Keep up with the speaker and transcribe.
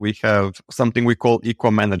we have something we call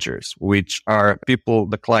eco-managers, which are people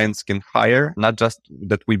the clients can hire, not just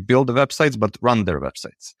that we build the websites, but run their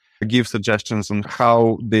websites. Give suggestions on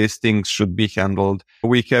how these things should be handled.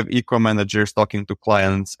 We have eco-managers talking to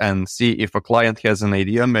clients and see if a client has an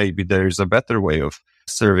idea, maybe there's a better way of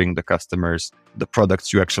serving the customers the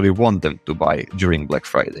products you actually want them to buy during Black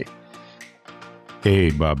Friday. Hey,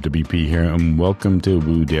 Bob WP here, and welcome to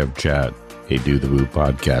Woo Dev Chat, a Do the Woo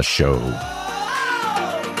podcast show.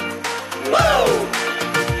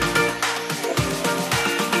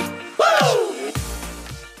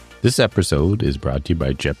 This episode is brought to you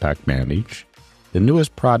by Jetpack Manage, the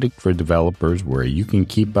newest product for developers where you can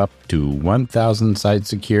keep up to 1,000 sites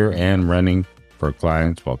secure and running for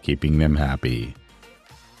clients while keeping them happy.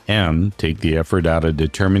 And take the effort out of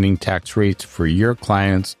determining tax rates for your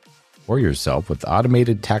clients or yourself with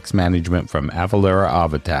automated tax management from Avalara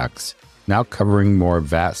Avatax, now covering more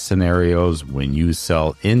VAT scenarios when you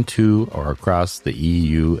sell into or across the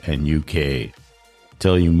EU and UK.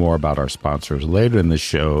 Tell you more about our sponsors later in the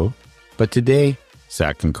show, but today,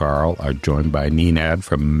 Zach and Carl are joined by Nenad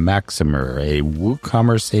from Maksimer, a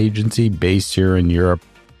WooCommerce agency based here in Europe.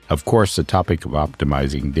 Of course, the topic of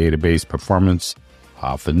optimizing database performance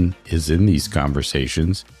often is in these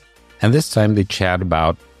conversations, and this time they chat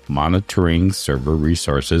about monitoring server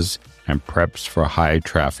resources and preps for high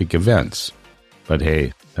traffic events. But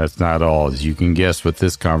hey, that's not all, as you can guess with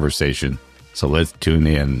this conversation, so let's tune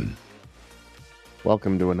in.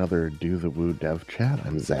 Welcome to another Do the Woo Dev Chat.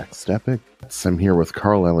 I'm Zach Stepik. I'm here with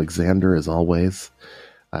Carl Alexander, as always,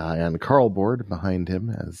 and Carl Board behind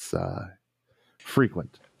him as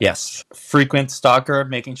frequent. Yes, frequent stalker,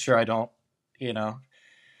 making sure I don't,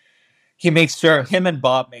 he makes sure, him and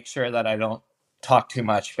Bob make sure that I don't talk too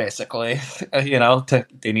much, basically.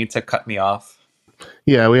 They need to cut me off.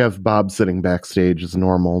 Yeah, we have Bob sitting backstage as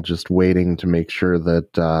normal, just waiting to make sure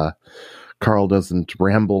that Carl doesn't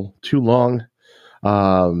ramble too long.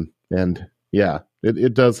 And yeah,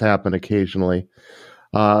 it does happen occasionally.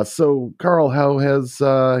 So Carl, how has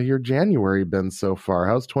your January been so far?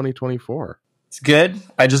 How's 2024? It's good.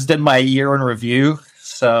 I just did my year in review,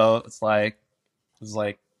 so it's like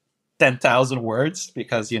 10,000 words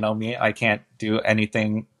because me, I can't do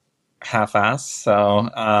anything half-assed. So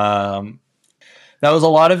that was a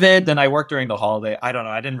lot of it. Then I worked during the holiday. I don't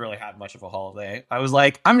know. I didn't really have much of a holiday. I was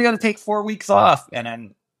like, I'm gonna take 4 weeks off, and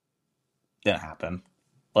then didn't happen.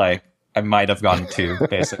 Like, I might have gotten 2,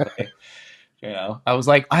 basically. I was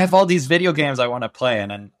like, I have all these video games I want to play, and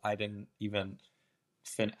then I didn't even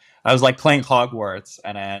finish. I was like playing Hogwarts,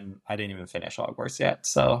 and then I didn't even finish Hogwarts yet.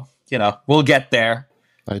 So, we'll get there.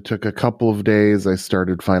 I took a couple of days. I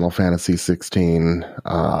started Final Fantasy 16.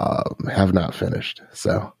 Have not finished.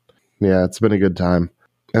 So, yeah, it's been a good time.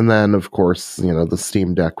 And then, of course, the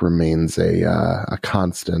Steam Deck remains a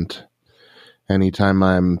constant. Anytime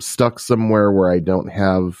I'm stuck somewhere where I don't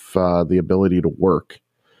have the ability to work,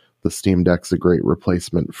 the Steam Deck's a great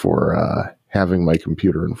replacement for having my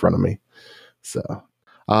computer in front of me. So,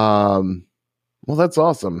 well, that's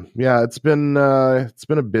awesome. Yeah, it's been a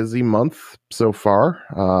busy month so far.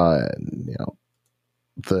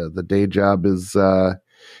 The day job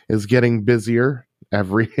is getting busier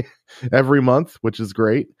every month, which is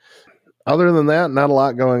great. Other than that, not a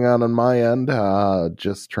lot going on my end.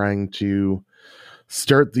 Just trying to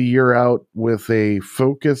start the year out with a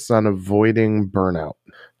focus on avoiding burnout.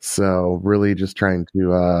 So really just trying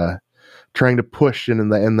to push in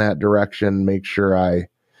that direction, make sure I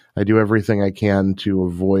do everything I can to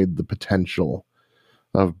avoid the potential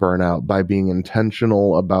of burnout by being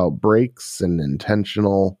intentional about breaks and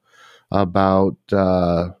intentional about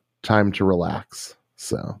time to relax.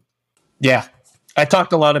 So yeah, I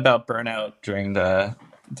talked a lot about burnout during the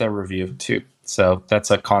review too. So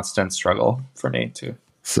that's a constant struggle for me too.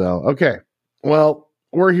 So, okay. Well,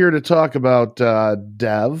 we're here to talk about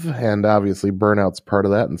dev, and obviously burnout's part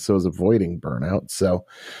of that, and so is avoiding burnout. So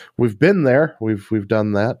we've been there. We've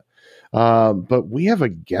done that. But we have a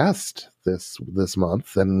guest this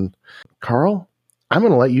month, and Carl, I'm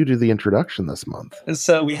going to let you do the introduction this month.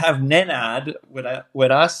 So we have Nenad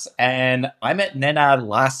with us, and I met Nenad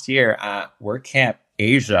last year at WordCamp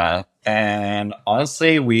Asia, and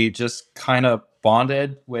honestly, we just kind of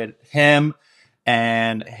bonded with him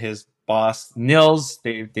and his boss Nils.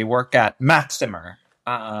 They work at Maksimer,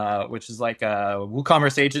 which is like a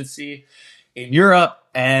WooCommerce agency in Europe,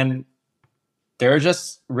 and they're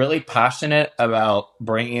just really passionate about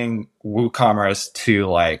bringing WooCommerce to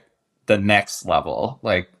like the next level.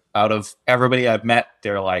 Like, out of everybody I've met,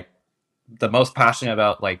 they're like the most passionate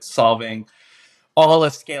about like solving all the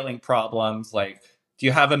scaling problems, like do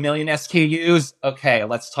you have 1 million SKUs? Okay,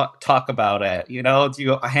 let's talk about it. You know, do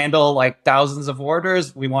you handle like thousands of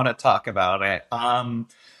orders? We want to talk about it.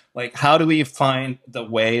 Like, how do we find the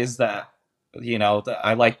ways that, you know,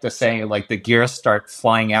 I like to say, like, the gears start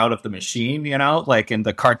flying out of the machine, you know, like in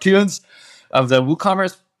the cartoons of the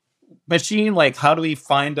WooCommerce machine. Like, how do we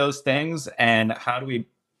find those things and how do we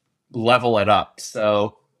level it up?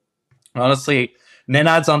 So honestly,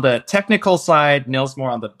 Nenad's on the technical side, Neil's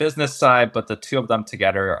more on the business side, but the two of them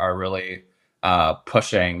together are really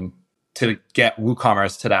pushing to get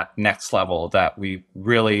WooCommerce to that next level that we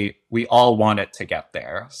all want it to get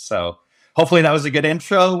there. So hopefully that was a good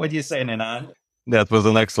intro. What do you say, Nenad? That was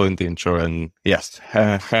an excellent intro. And yes,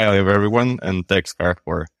 hi everyone. And thanks, Car,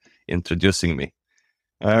 for introducing me.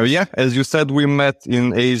 Yeah, as you said, we met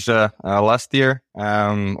in Asia last year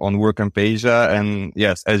on WooCamp Asia. And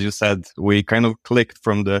yes, as you said, we kind of clicked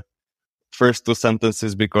from the first 2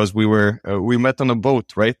 sentences because we met on a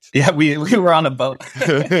boat, right? Yeah, we were on a boat.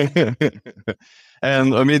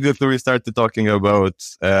 And immediately we started talking about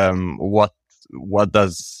what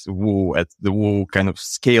does Woo at the Woo kind of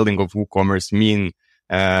scaling of WooCommerce mean,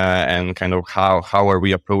 and kind of how are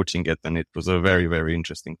we approaching it. And it was a very, very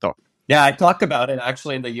interesting talk. Yeah, I talked about it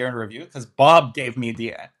actually in the year in review because Bob gave me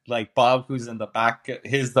Bob, who's in the back,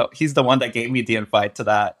 he's the one that gave me the invite to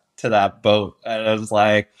that boat. And it was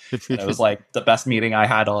like the best meeting I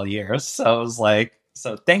had all year. So it was like,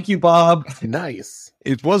 so thank you, Bob. Nice.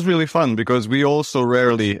 It was really fun because we also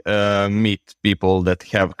rarely meet people that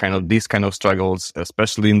have kind of these kind of struggles,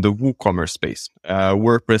 especially in the WooCommerce space.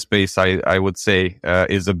 WordPress space, I would say,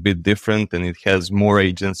 is a bit different, and it has more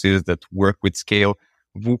agencies that work with scale.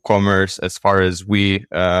 WooCommerce, as far as we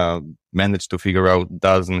managed to figure out,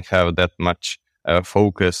 doesn't have that much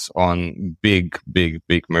focus on big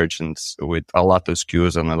merchants with a lot of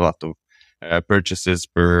SKUs and a lot of purchases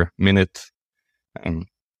per minute.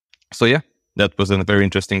 So yeah, that was a very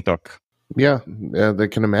interesting talk. Yeah, I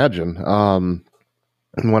can imagine.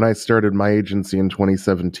 When I started my agency in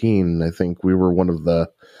 2017, I think we were one of the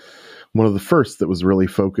first that was really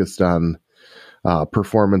focused on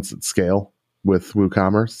performance at scale with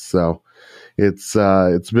WooCommerce. So it's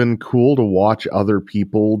been cool to watch other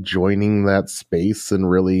people joining that space and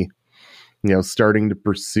really, you know, starting to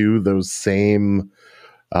pursue those same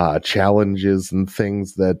challenges and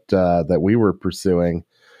things that we were pursuing.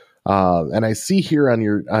 And I see here on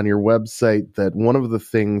your website that one of the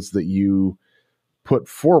things that you put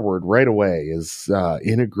forward right away is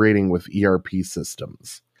integrating with ERP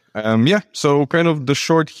systems. So kind of the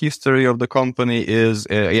short history of the company is,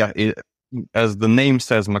 as the name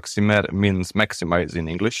says, Maksimer means maximize in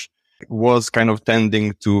English. It was kind of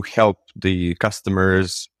tending to help the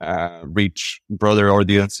customers reach broader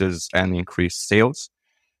audiences and increase sales.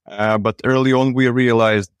 But early on, we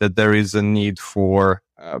realized that there is a need for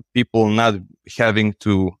people not having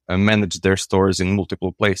to manage their stores in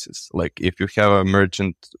multiple places. Like if you have a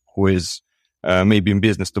merchant who is maybe a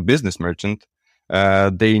business-to-business merchant,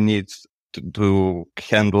 they need to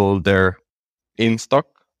handle their in-stock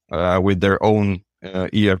with their own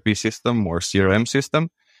ERP system or CRM system.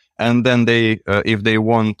 And then if they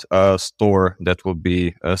want a store that will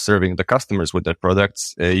be serving the customers with their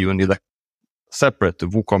products, you need a separate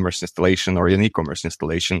WooCommerce installation or an e-commerce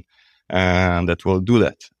installation, and that will do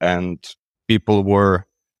that. And people were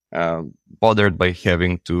bothered by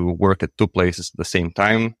having to work at 2 places at the same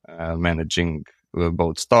time, managing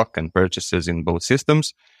both stock and purchases in both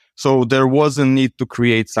systems. So there was a need to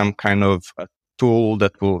create some kind of a tool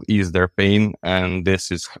that will ease their pain. And this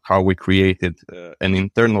is how we created an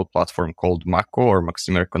internal platform called Mako or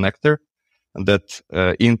Maksimer Connector that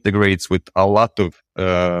integrates with a lot of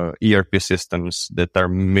ERP systems that are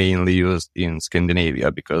mainly used in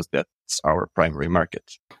Scandinavia because that's our primary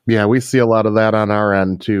market. Yeah, we see a lot of that on our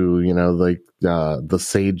end too. You know, like the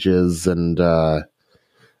Sages and that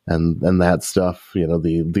stuff. You know,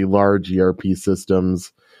 the large ERP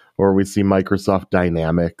systems, or we see Microsoft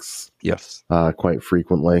Dynamics. Yes, quite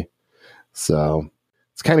frequently. So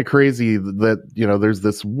it's kind of crazy that, you know, there's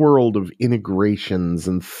this world of integrations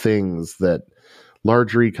and things that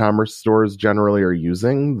larger e-commerce stores generally are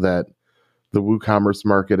using that the WooCommerce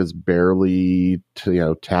market has barely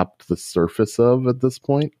tapped the surface of at this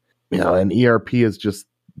point. You know, and ERP is just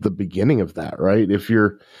the beginning of that, right? If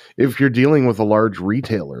you're dealing with a large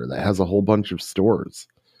retailer that has a whole bunch of stores,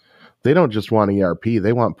 they don't just want ERP,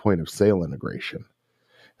 they want point of sale integration.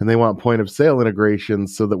 And they want point of sale integration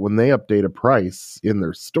so that when they update a price in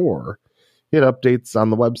their store, it updates on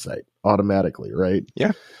the website automatically, right?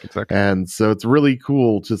 Yeah, exactly. And so it's really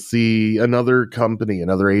cool to see another company,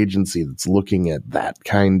 another agency that's looking at that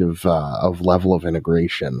kind of level of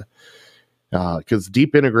integration. because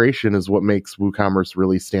deep integration is what makes WooCommerce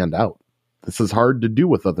really stand out. This is hard to do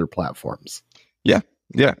with other platforms. Yeah,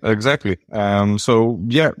 exactly. As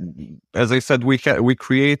I said, we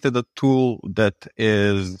created a tool that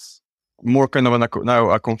is more kind of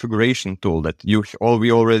now a configuration tool that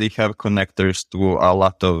we already have connectors to a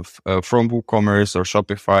lot of from WooCommerce or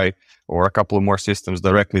Shopify or a couple of more systems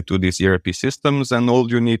directly to these ERP systems, and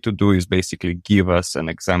all you need to do is basically give us an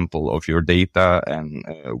example of your data, and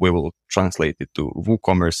we will translate it to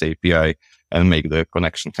WooCommerce API and make the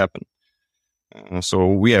connection happen.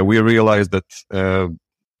 We realized that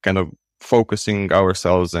kind of focusing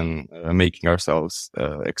ourselves and making ourselves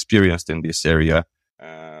experienced in this area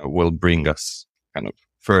will bring us kind of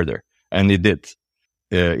further. And it did.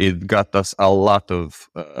 It got us a lot of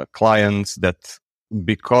clients that,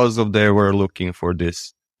 because of they were looking for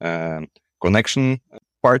this connection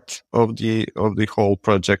part of the whole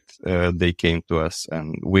project, they came to us,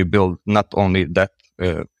 and we built not only that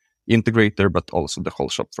integrator, but also the whole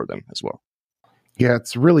shop for them as well. Yeah,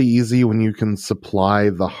 it's really easy when you can supply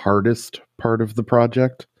the hardest part of the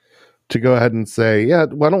project to go ahead and say, yeah,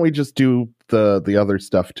 why don't we just do the other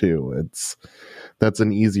stuff too? That's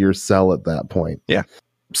an easier sell at that point. Yeah.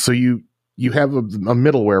 So you have a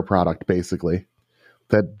middleware product basically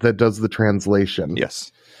that does the translation.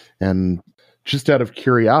 Yes. And just out of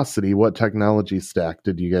curiosity, what technology stack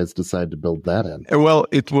did you guys decide to build that in? Well,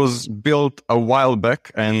 it was built a while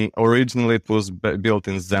back, and originally it was built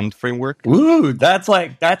in Zend framework. Ooh, that's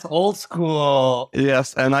old school.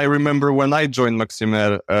 Yes, and I remember when I joined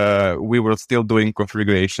Maksimer, we were still doing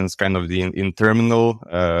configurations, kind of in terminal,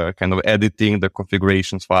 kind of editing the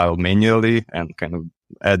configurations file manually and kind of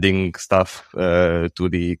adding stuff to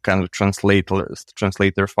the kind of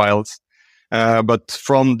translator files. But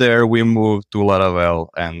from there, we moved to Laravel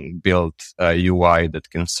and built a UI that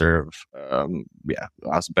can serve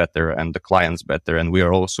us better and the clients better. And we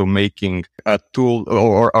are also making a tool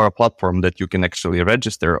or a platform that you can actually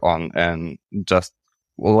register on and just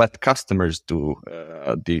let customers do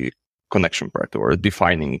the connection part or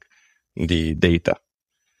defining the data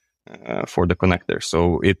for the connector.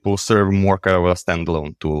 So it will serve more kind of a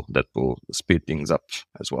standalone tool that will speed things up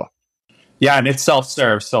as well. Yeah, and it's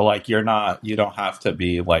self-serve, so like you don't have to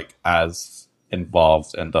be like as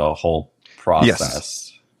involved in the whole process.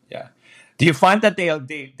 Yes. Yeah. Do you find that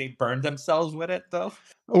they burn themselves with it though?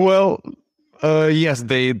 Well, yes,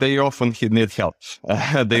 they often need help.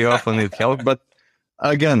 They often need help, but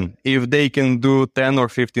again, if they can do 10 or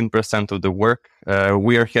 15% of the work,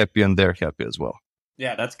 we are happy and they're happy as well.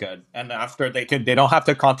 Yeah, that's good. And after they don't have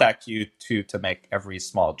to contact you to make every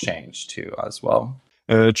small change too as well.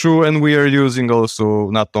 True, and we are using also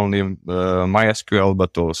not only MySQL,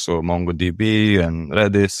 but also MongoDB and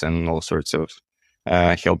Redis and all sorts of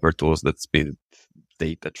helper tools that speed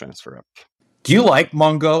data transfer up. Do you like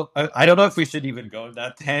Mongo? I don't know if we should even go on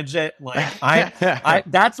that tangent. Like, I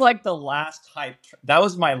that's like the last hype. That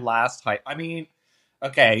was my last hype. I mean,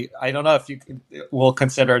 okay, I don't know if you will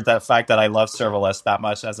consider the fact that I love serverless that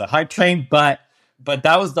much as a hype train, but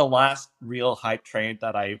that was the last real hype train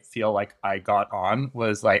that I feel like I got on.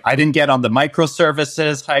 Was like, I didn't get on the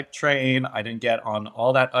microservices hype train. I didn't get on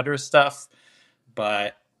all that other stuff,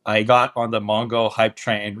 but I got on the Mongo hype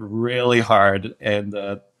train really hard in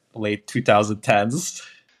the late 2010s.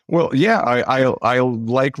 Well, yeah, I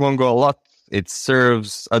like Mongo a lot. It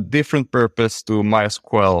serves a different purpose to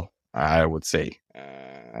MySQL, I would say,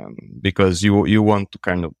 because you want to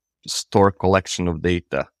kind of store collection of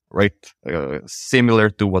data, right? Similar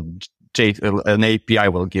to what an API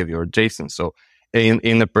will give you or JSON. So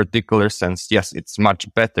in a particular sense, yes, it's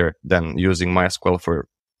much better than using MySQL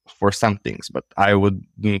for some things, but I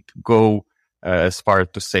wouldn't go as far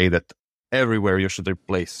to say that everywhere you should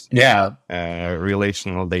replace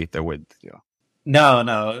relational data with.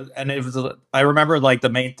 No. And it was, I remember like the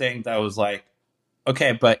main thing that was like,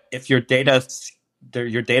 okay, but if your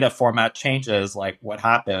data format changes, like what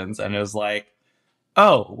happens? And it was like,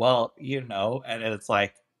 oh, well, and it's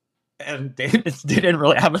like, and they didn't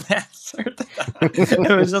really have an answer to that.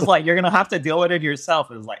 It was just like, you're going to have to deal with it yourself.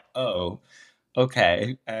 It was like, oh,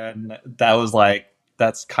 okay. And that was like,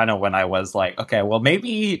 that's kind of when I was like, okay, well,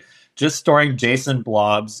 maybe just storing JSON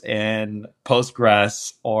blobs in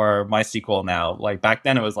Postgres or MySQL now. Like back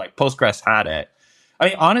then it was like Postgres had it. I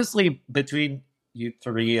mean, honestly, between you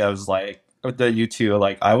three, I was like, you two,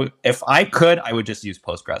 like if I could, I would just use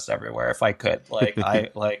Postgres everywhere. If I could, like,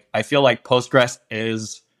 I feel like Postgres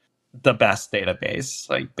is the best database.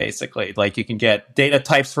 Like basically, like you can get data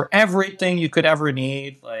types for everything you could ever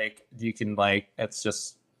need. Like you can it's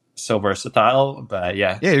just so versatile. But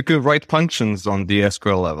yeah, you could write functions on the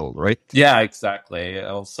SQL level, right? Yeah, exactly.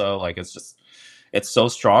 Also, like it's just it's so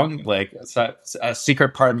strong. Like a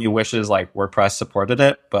secret part of me wishes like WordPress supported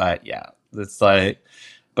it, but yeah, it's like,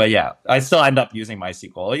 but yeah, I still end up using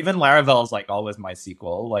MySQL. Even Laravel is like always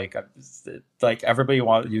MySQL. Like everybody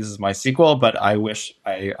uses MySQL, but I wish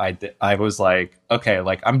I was like, okay,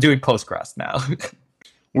 like I'm doing Postgres now.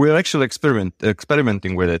 We're actually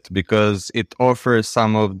experimenting with it because it offers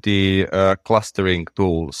some of the clustering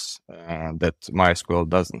tools that MySQL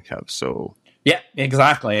doesn't have. So yeah,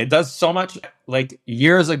 exactly. It does so much. Like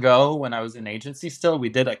years ago when I was in agency still, we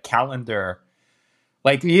did a calendar.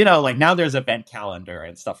 Like, like now there's event calendar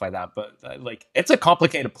and stuff like that, but like it's a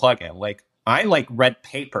complicated plugin. Like I like read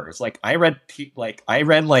papers. Like I read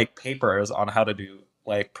like papers on how to do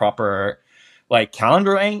like proper like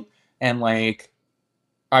calendaring, and like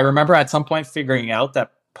I remember at some point figuring out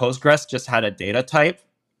that Postgres just had a data type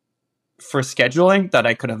for scheduling that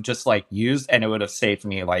I could have just like used, and it would have saved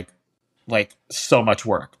me like so much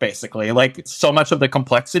work. Basically, like so much of the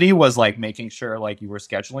complexity was like making sure like you were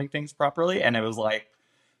scheduling things properly, and it was like,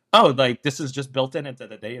 oh, like this is just built into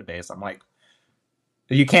the database. I'm like,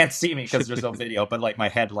 you can't see me because there's no video, but like my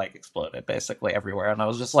head like exploded basically everywhere, and I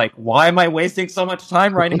was just like, why am I wasting so much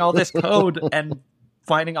time writing all this code and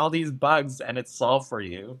finding all these bugs, and it's solved for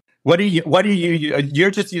you?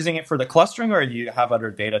 You're just using it for the clustering, or you have other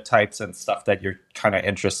data types and stuff that you're kind of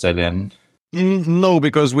interested in? no,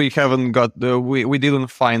 because we haven't got we didn't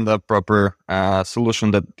find a proper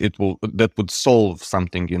solution that would solve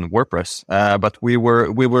something in WordPress. But we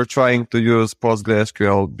were trying to use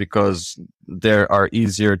PostgreSQL because there are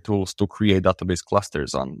easier tools to create database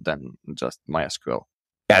clusters on than just MySQL.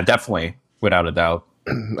 Yeah, definitely, without a doubt.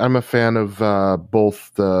 I'm a fan of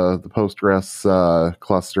both the Postgres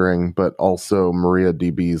clustering, but also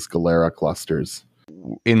MariaDB's Galera clusters.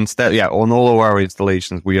 Instead, yeah, on all of our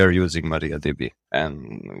installations, we are using MariaDB,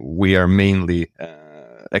 and we are mainly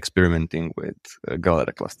experimenting with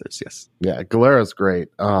Galera clusters. Yes. Yeah, Galera's great.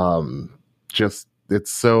 Just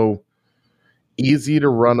it's so easy to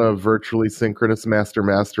run a virtually synchronous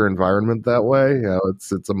master-master environment that way.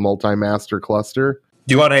 It's a multi-master cluster.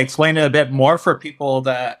 Do you want to explain it a bit more for people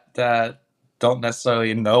that don't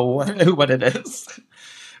necessarily know what it is,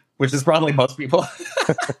 which is probably most people?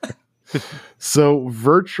 So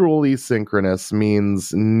virtually synchronous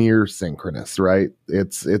means near synchronous, right?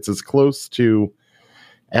 It's as close to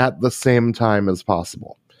at the same time as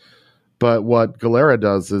possible. But what Galera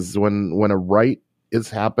does is when a write is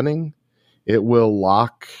happening, it will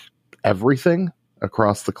lock everything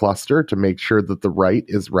across the cluster to make sure that the write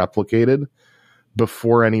is replicated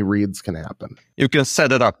before any reads can happen. You can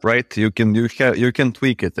set it up, right? You can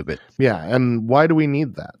tweak it a bit. Yeah, and why do we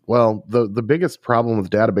need that? Well, the biggest problem with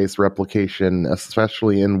database replication,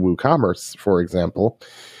 especially in WooCommerce, for example,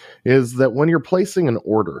 is that when you're placing an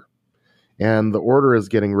order and the order is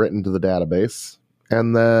getting written to the database,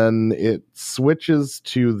 and then it switches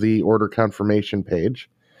to the order confirmation page,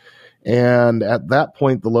 and at that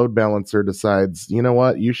point the load balancer decides, you know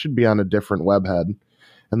what, you should be on a different webhead.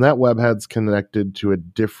 And that webhead's connected to a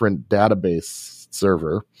different database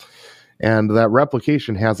server, and that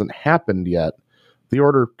replication hasn't happened yet, the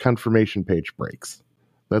order confirmation page breaks.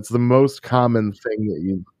 That's the most common thing that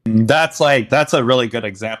you... That's a really good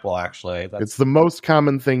example, actually. It's the most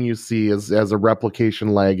common thing you see as a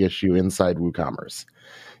replication lag issue inside WooCommerce,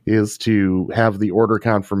 is to have the order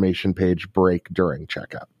confirmation page break during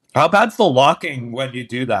checkout. How bad's the locking when you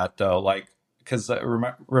do that, though? Like, because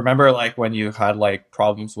remember, like when you had like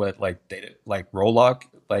problems with like data, like row lock,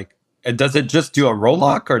 like does it just do a row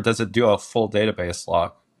lock or does it do a full database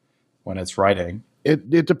lock when it's writing? It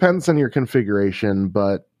depends on your configuration,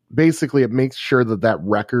 but basically it makes sure that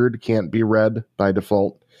record can't be read by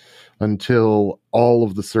default until all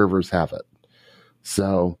of the servers have it.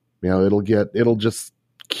 So, it'll just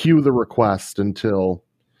queue the request until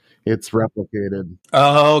it's replicated.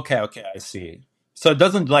 Oh, okay, I see. So it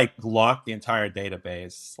doesn't like lock the entire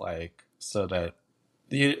database, like so that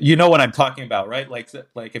you know what I'm talking about, right? Like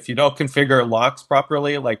if you don't configure locks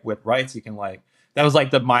properly, like with writes, you can like that was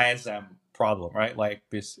like the MySM problem, right? Like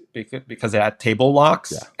because it had table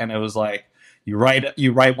locks, yeah. And it was like you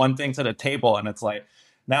write one thing to the table, and it's like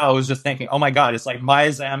now I was just thinking, oh my god, it's like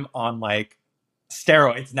MySM on like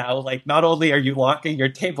steroids now. Like not only are you locking your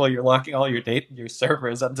table, you're locking all your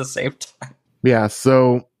servers at the same time. Yeah,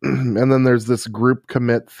 so, and then there's this group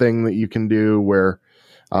commit thing that you can do where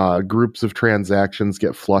groups of transactions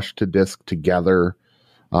get flushed to disk together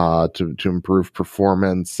to improve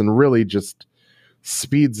performance, and really just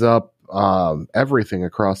speeds up everything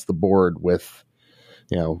across the board with,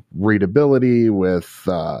 readability, with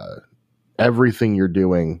everything you're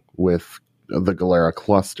doing with the Galera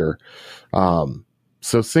cluster.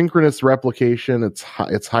 So synchronous replication,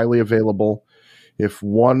 it's highly available. If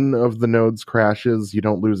one of the nodes crashes, you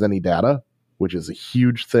don't lose any data, which is a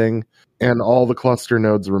huge thing. And all the cluster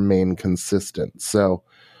nodes remain consistent. So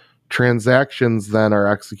transactions then are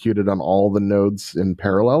executed on all the nodes in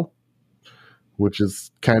parallel, which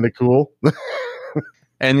is kind of cool.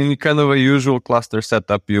 And in kind of a usual cluster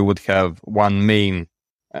setup, you would have one main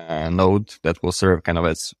node that will serve kind of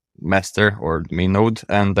as master or main node,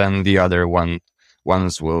 and then the other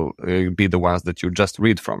ones will be the ones that you just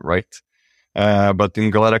read from, right? But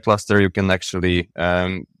in Galera cluster, you can actually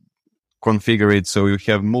configure it so you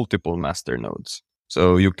have multiple master nodes.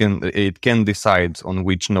 So it can decide on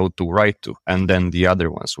which node to write to, and then the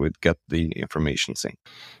other ones would get the information sync.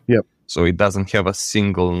 Yep. So it doesn't have a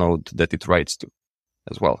single node that it writes to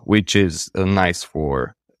as well, which is nice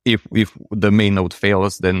for if the main node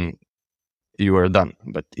fails, then you are done.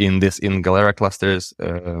 But in Galera clusters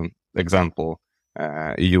example,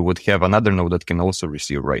 you would have another node that can also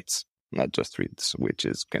receive writes, not just reads, which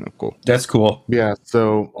is kind of cool. That's cool. Yeah.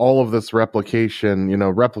 So all of this replication,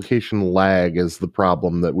 replication lag is the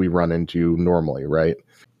problem that we run into normally, right?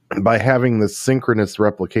 By having this synchronous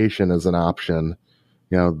replication as an option,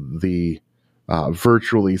 the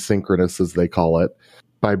virtually synchronous, as they call it,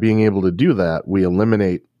 by being able to do that, we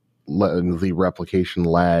eliminate the replication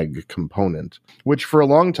lag component, which for a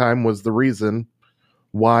long time was the reason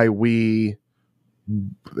why we,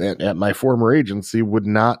 at my former agency, would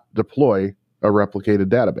not deploy a replicated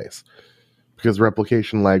database, because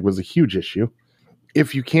replication lag was a huge issue.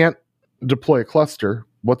 If you can't deploy a cluster,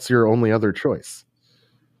 what's your only other choice?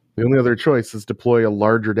 The only other choice is deploy a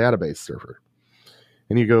larger database server.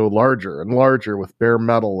 And you go larger and larger with bare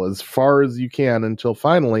metal as far as you can until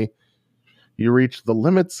finally you reach the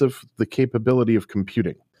limits of the capability of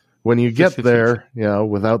computing. When you get there,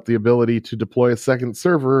 without the ability to deploy a second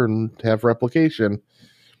server and have replication,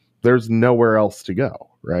 there's nowhere else to go,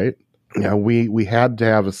 right? We had to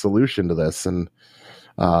have a solution to this, and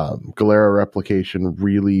Galera replication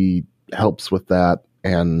really helps with that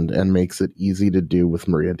and makes it easy to do with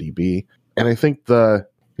MariaDB. And I think the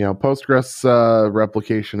Postgres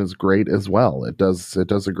replication is great as well. It does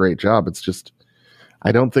a great job. It's just,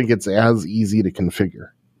 I don't think it's as easy to configure,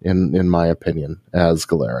 in my opinion, as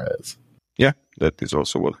Galera is. Yeah, that is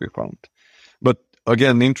also what we found. But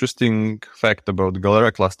again, the interesting fact about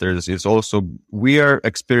Galera clusters is also we are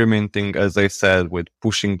experimenting, as I said, with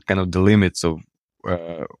pushing kind of the limits of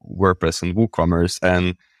WordPress and WooCommerce.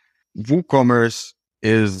 And WooCommerce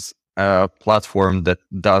is a platform that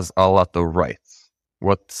does a lot of writes.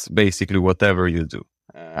 What's basically whatever you do.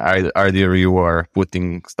 Either you are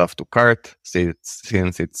putting stuff to cart,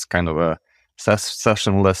 since it's kind of a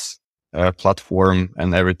sessionless platform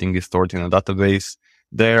and everything is stored in a database,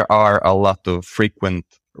 there are a lot of frequent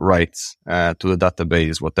writes to the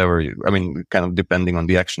database, kind of depending on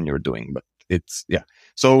the action you're doing. But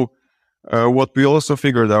So what we also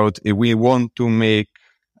figured out, we want to make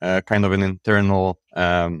kind of an internal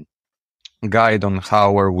guide on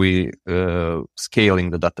how are we scaling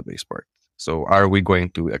the database part. So are we going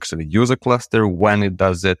to actually use a cluster? When it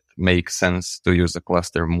does it make sense to use a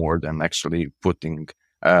cluster more than actually putting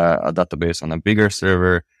a database on a bigger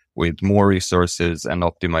server with more resources and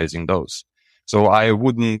optimizing those? So I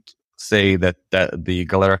wouldn't say that the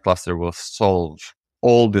Galera cluster will solve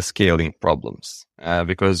all the scaling problems.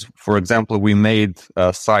 Because, for example, we made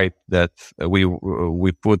a site that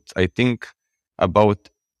we put, I think, about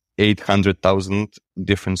 800,000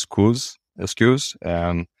 different SKUs.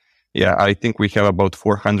 I think we have about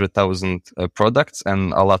 400,000 products,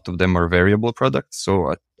 and a lot of them are variable products.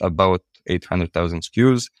 So about 800,000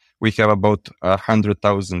 SKUs. We have about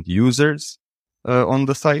 100,000 users on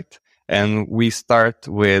the site, and we start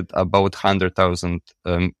with about 100,000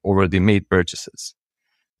 already made purchases.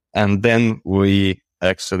 And then we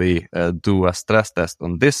actually do a stress test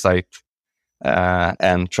on this site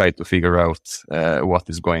and try to figure out what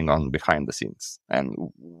is going on behind the scenes and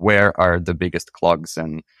where are the biggest clogs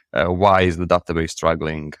and why is the database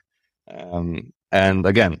struggling. And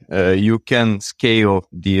again, you can scale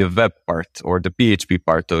the web part or the PHP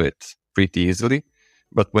part of it pretty easily.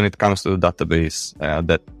 But when it comes to the database,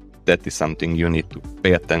 that is something you need to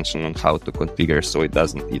pay attention on how to configure so it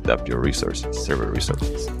doesn't eat up your resources, server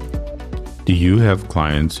resources. Do you have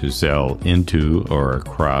clients who sell into or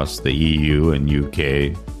across the EU and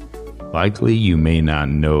UK? Likely you may not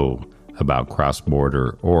know about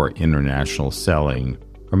cross-border or international selling,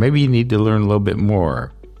 or maybe you need to learn a little bit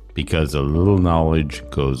more, because a little knowledge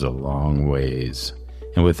goes a long ways.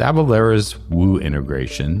 And with Avalara's Woo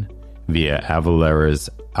integration via Avalara's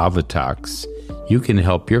Avatox, you can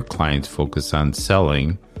help your clients focus on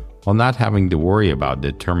selling while not having to worry about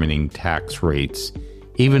determining tax rates,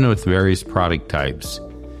 even with various product types.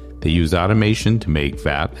 They use automation to make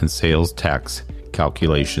VAT and sales tax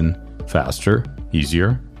calculation faster,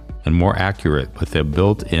 easier, and more accurate with a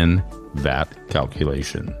built-in VAT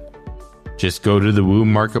calculation. Just go to the Woo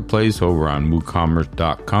Marketplace over on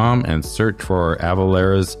WooCommerce.com and search for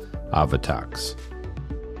Avalara's Avatax.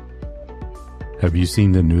 Have you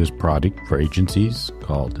seen the newest product for agencies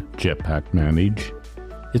called Jetpack Manage?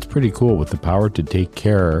 It's pretty cool with the power to take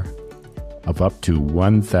care of up to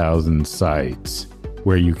 1,000 sites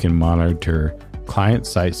where you can monitor client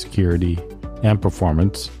site security and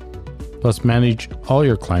performance, plus manage all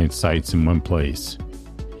your client sites in one place.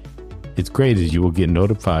 It's great as you will get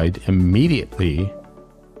notified immediately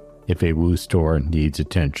if a Woo store needs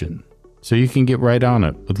attention, so you can get right on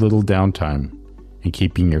it with little downtime and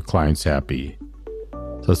keeping your clients happy.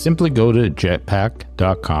 So simply go to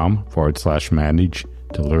jetpack.com/manage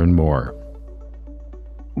to learn more.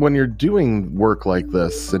 When you're doing work like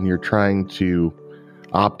this and you're trying to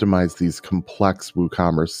optimize these complex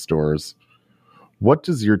WooCommerce stores, what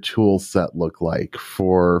does your tool set look like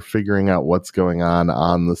for figuring out what's going on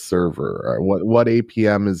the server? What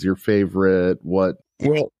APM is your favorite? What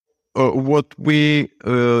we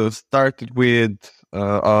started with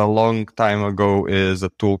a long time ago is a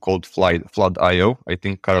tool called Flood.io. I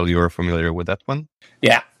think, Carl, you're familiar with that one.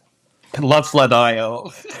 Yeah. I love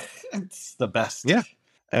Flood.io. It's the best. Yeah.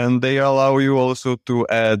 And they allow you also to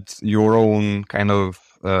add your own kind of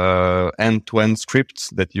end-to-end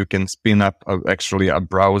scripts that you can spin up actually a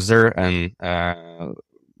browser and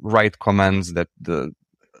write commands that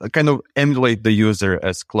kind of emulate the user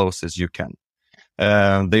as close as you can.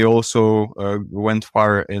 They also went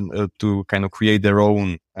far to kind of create their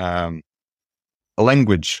own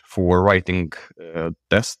language for writing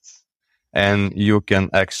tests. And you can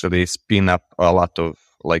actually spin up a lot of,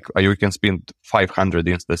 you can spin 500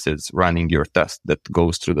 instances running your test that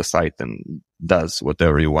goes through the site and does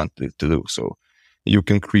whatever you want it to do. So you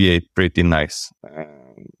can create pretty nice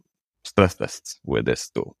stress tests with this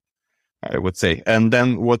tool, I would say. And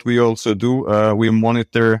then what we also do, we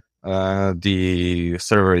monitor the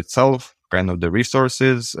server itself, kind of the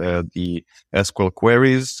resources, the SQL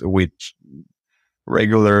queries, which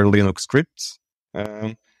regular Linux scripts.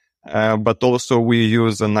 But also we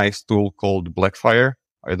use a nice tool called Blackfire.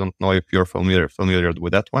 I don't know if you're familiar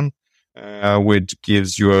with that one, which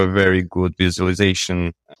gives you a very good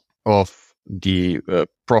visualization of the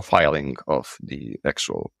profiling of the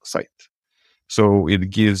actual site. So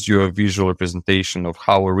it gives you a visual representation of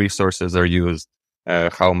how resources are used,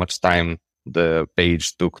 how much time the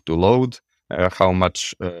page took to load, how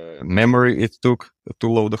much memory it took to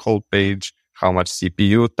load the whole page, how much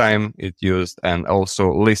CPU time it used, and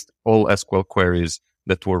also list all SQL queries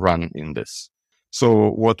that were run in this.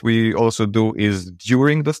 So what we also do is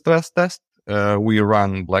during the stress test, we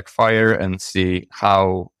run Blackfire and see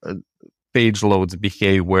how page loads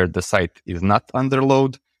behave where the site is not under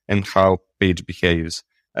load and how page behaves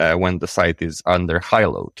when the site is under high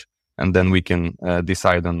load. And then we can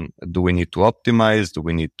decide on, do we need to optimize? Do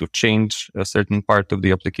we need to change a certain part of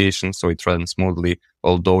the application so it runs smoothly,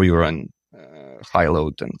 although you're on high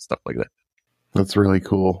load and stuff like that. That's really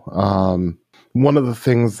cool. One of the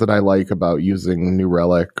things that I like about using New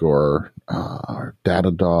Relic or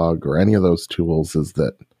Datadog or any of those tools is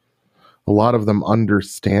that a lot of them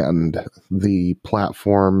understand the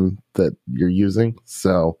platform that you're using.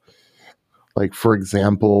 So, like, for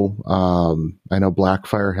example, I know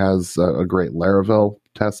Blackfire has a great Laravel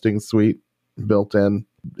testing suite built in,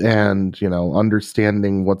 and,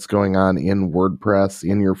 understanding what's going on in WordPress,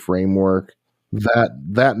 in your framework,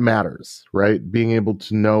 that matters, right? Being able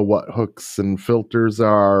to know what hooks and filters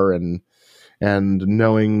are and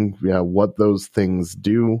knowing what those things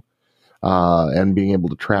do, and being able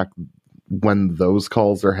to track when those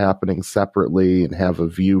calls are happening separately and have a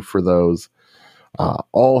view for those,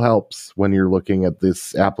 all helps when you're looking at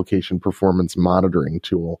this application performance monitoring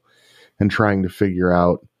tool and trying to figure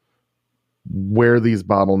out where these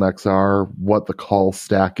bottlenecks are, what the call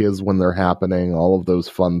stack is when they're happening, all of those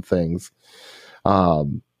fun things.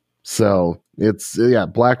 So it's,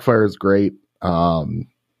 Blackfire is great.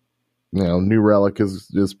 New Relic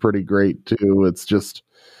is pretty great too.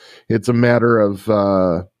 It's a matter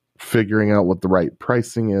of, figuring out what the right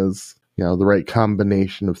pricing is, the right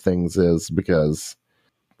combination of things is, because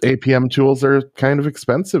APM tools are kind of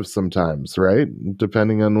expensive sometimes, right?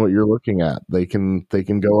 Depending on what you're looking at, they can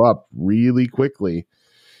go up really quickly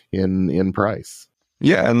in price.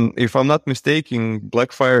 Yeah, and if I'm not mistaken,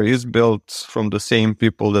 Blackfire is built from the same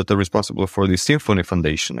people that are responsible for the Symfony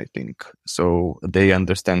Foundation, I think. So they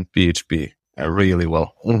understand PHP really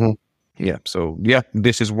well. Mm-hmm. Yeah. So yeah,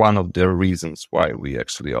 this is one of the reasons why we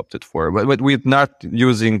actually opted for it. But we're not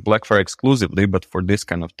using Blackfire exclusively, but for this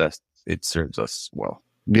kind of test, it serves us well.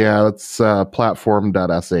 Yeah, it's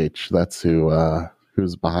platform.sh. That's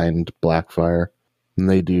who's behind Blackfire. And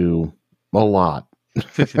they do a lot.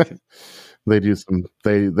 They do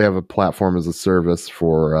they have a platform as a service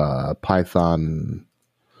for Python,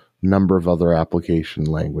 number of other application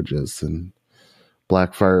languages, and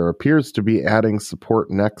Blackfire appears to be adding support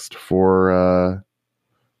next for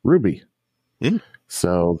Ruby.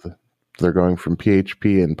 So they're going from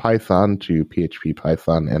PHP and Python to PHP,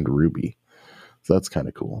 Python, and Ruby. So that's kind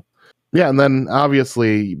of cool. Yeah, and then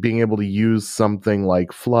obviously being able to use something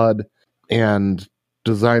like Flood and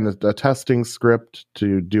design a testing script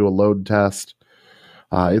to do a load test.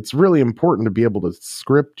 It's really important to be able to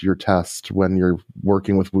script your test when you're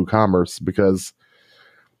working with WooCommerce, because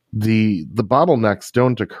the bottlenecks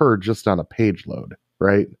don't occur just on a page load,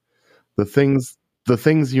 right? The things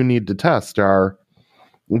you need to test are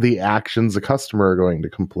the actions a customer are going to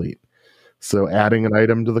complete. So adding an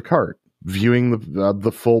item to the cart, viewing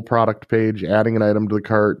the full product page, adding an item to the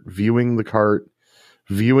cart, viewing the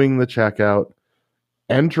checkout,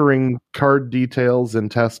 entering card details in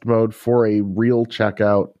test mode for a real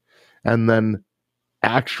checkout, and then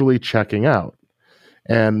actually checking out.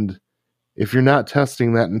 And if you're not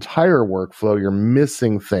testing that entire workflow, you're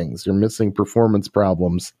missing things. You're missing performance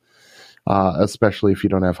problems, especially if you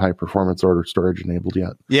don't have high performance order storage enabled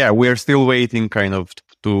yet. Yeah, we're still waiting kind of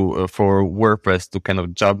for WordPress to kind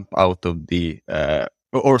of jump out of the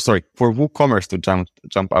for WooCommerce to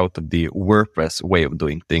jump out of the WordPress way of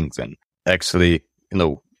doing things, and actually,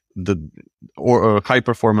 the high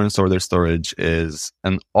performance order storage is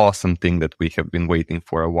an awesome thing that we have been waiting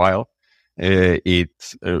for a while. It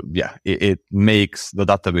makes the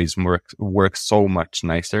database work so much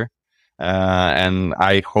nicer, and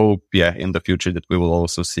I hope in the future that we will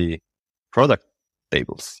also see product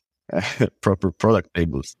tables. Proper product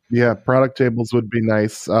tables. Yeah, product tables would be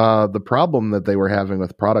nice. The problem that they were having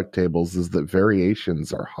with product tables is that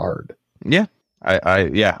variations are hard. Yeah,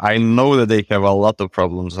 I know that they have a lot of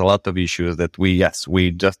problems, a lot of issues that we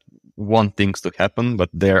just want things to happen, but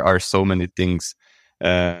there are so many things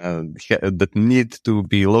that need to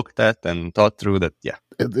be looked at and thought through that.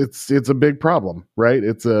 It's a big problem, right?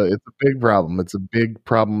 It's a big problem. It's a big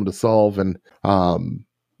problem to solve, and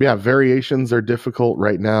variations are difficult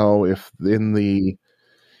right now. If in the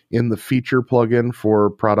feature plugin for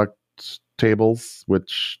product tables,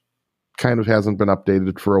 which kind of hasn't been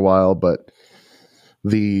updated for a while, but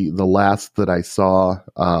the last that I saw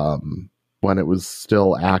when it was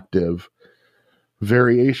still active,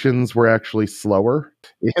 variations were actually slower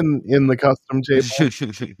in the custom table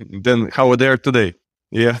than how they are today.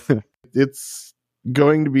 Yeah, it's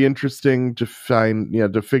going to be interesting to find,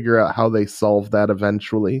 to figure out how they solve that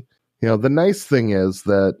eventually. The nice thing is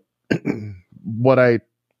that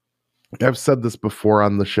I've said this before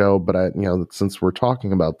on the show, but since we're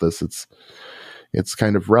talking about this, it's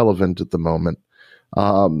kind of relevant at the moment.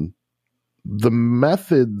 The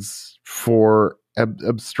methods for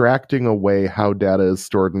abstracting away how data is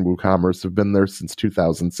stored in WooCommerce have been there since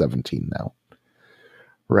 2017 now,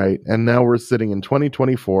 right? And now we're sitting in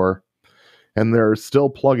 2024, and there are still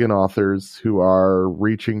plugin authors who are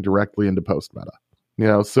reaching directly into post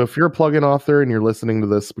meta. So if you're a plugin author and you're listening to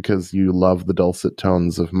this because you love the dulcet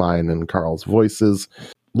tones of mine and Carl's voices,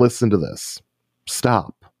 listen to this.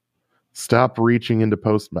 Stop reaching into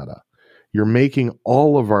post meta. You're making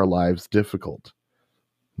all of our lives difficult,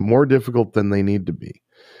 more difficult than they need to be.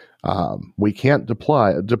 We can't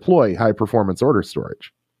deploy high performance order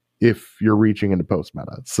storage if you're reaching into post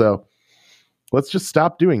meta. So let's just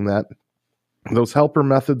stop doing that. Those helper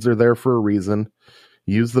methods are there for a reason.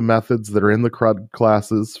 Use the methods that are in the CRUD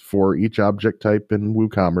classes for each object type in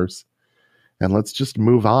WooCommerce. And let's just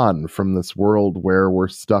move on from this world where we're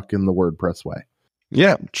stuck in the WordPress way.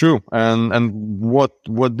 Yeah, true. And what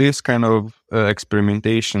this kind of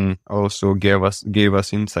experimentation also gave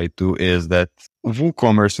us insight to is that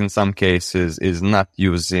WooCommerce in some cases is not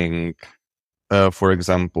using, for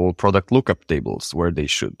example, product lookup tables where they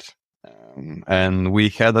should. And we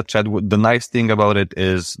had a chat. The nice thing about it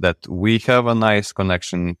is that we have a nice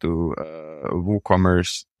connection to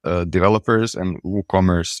WooCommerce developers and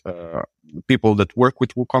WooCommerce people that work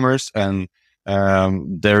with WooCommerce, and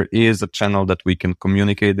there is a channel that we can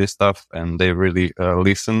communicate this stuff, and they really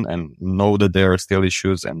listen and know that there are still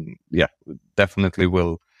issues, and definitely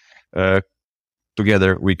will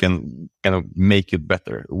together we can kind of make it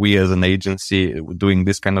better. We as an agency doing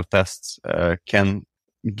this kind of tests can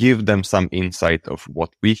give them some insight of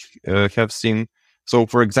what we have seen. So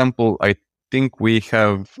for example, I think we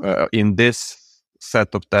have in this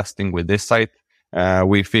set of testing with this site,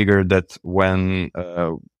 we figured that when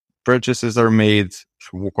purchases are made,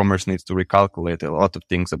 WooCommerce needs to recalculate a lot of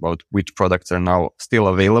things about which products are now still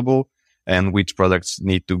available and which products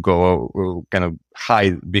need to go kind of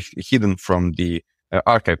be hidden from the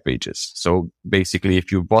archive pages. So basically,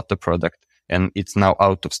 if you bought the product and it's now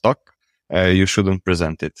out of stock, you shouldn't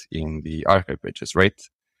present it in the archive pages, right?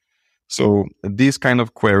 So these kind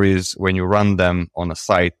of queries, when you run them on a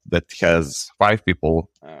site that has 5 people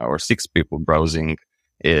or 6 people browsing,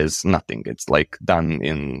 is nothing. It's like done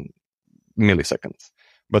in milliseconds.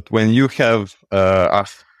 But when you have a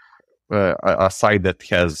site that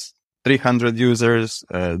has 300 users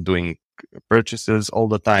doing purchases all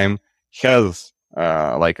the time, has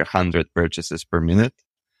like 100 purchases per minute,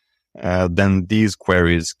 then these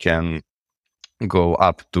queries can go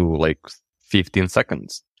up to like 15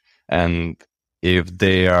 seconds. And if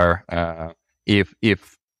they are, if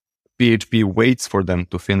PHP waits for them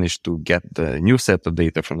to finish to get the new set of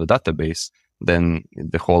data from the database, then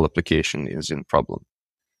the whole application is in problem.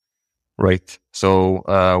 Right. So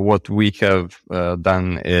what we have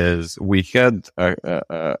done is we had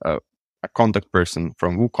a contact person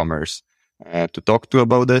from WooCommerce to talk to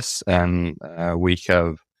about this, and we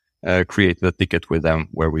have created a ticket with them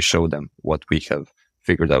where we show them what we have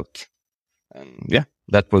figured out. And yeah,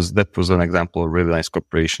 that was an example of really nice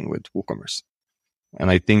cooperation with WooCommerce.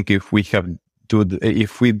 And I think if we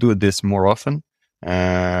do this more often,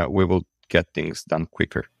 we will get things done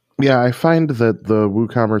quicker. Yeah, I find that the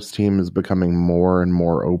WooCommerce team is becoming more and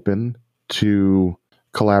more open to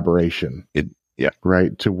collaboration.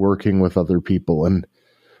 Right, to working with other people, and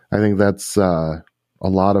I think that's a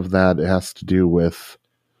lot of that has to do with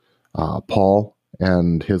Paul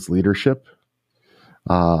and his leadership,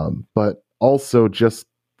 but also just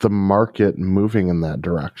the market moving in that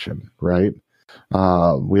direction, right?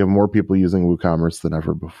 We have more people using WooCommerce than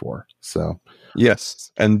ever before. So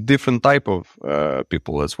yes, and different type of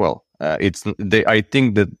people as well. I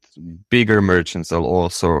think that bigger merchants are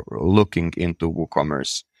also looking into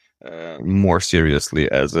WooCommerce more seriously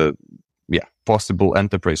as a possible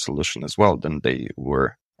enterprise solution as well than they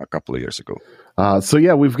were a couple of years ago. So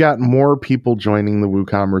yeah, we've got more people joining the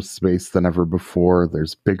WooCommerce space than ever before.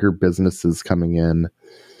 There's bigger businesses coming in.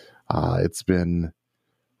 It's been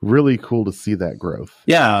really cool to see that growth.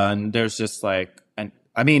 Yeah, and there's just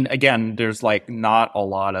there's like not a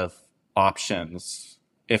lot of options.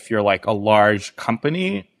 If you're like a large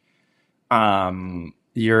company,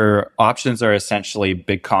 your options are essentially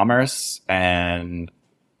BigCommerce and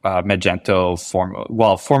Magento,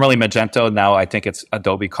 formerly Magento. Now I think it's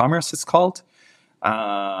Adobe Commerce it's called.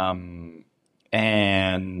 And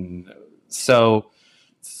so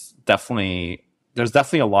there's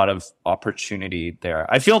definitely a lot of opportunity there.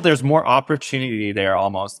 I feel there's more opportunity there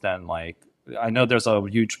almost than like, I know there's a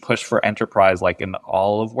huge push for enterprise like in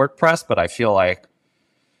all of WordPress, but I feel like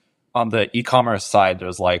on the e-commerce side,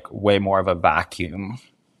 there's like way more of a vacuum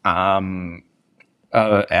of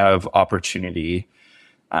opportunity.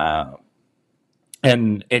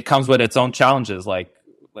 And it comes with its own challenges, like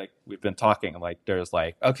we've been talking, like there's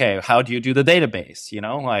like, okay, how do you do the database? You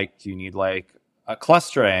know, like do you need like a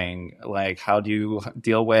clustering? Like how do you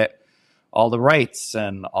deal with all the rights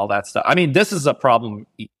and all that stuff? I mean, this is a problem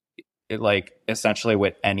like essentially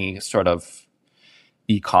with any sort of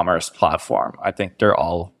e-commerce platform. I think they're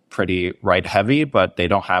all pretty right heavy, but they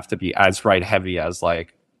don't have to be as right heavy as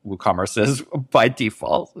like WooCommerce is by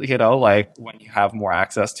default, you know, like when you have more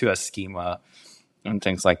access to a schema and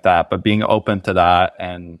things like that. But being open to that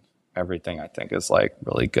and everything, I think is like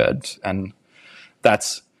really good. And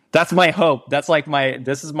that's my hope. This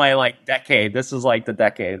is my like decade. This is like the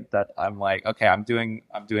decade that I'm like, okay, I'm doing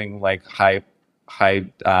like high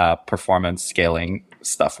performance scaling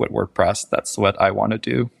stuff with WordPress. That's what I want to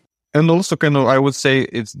do. And also kind of, I would say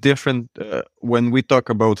it's different when we talk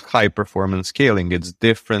about high performance scaling, it's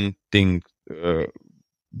different thing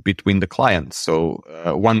between the clients. So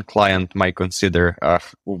one client might consider a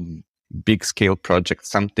big scale project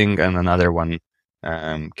something, and another one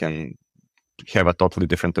can have a totally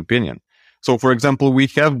different opinion. So for example, we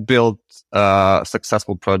have built a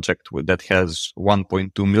successful project that has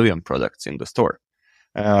 1.2 million products in the store.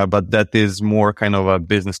 But that is more kind of a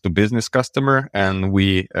business to business customer, and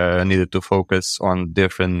we needed to focus on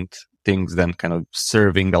different things than kind of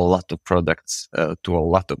serving a lot of products to a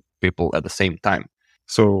lot of people at the same time.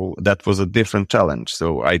 So that was a different challenge.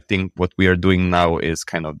 So I think what we are doing now is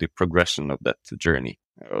kind of the progression of that journey,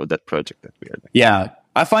 or that project that we are doing. Yeah,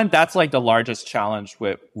 I find that's like the largest challenge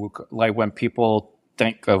with like when people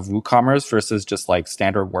think of WooCommerce versus just like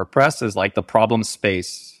standard WordPress is like the problem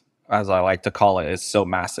space as I like to call it, is so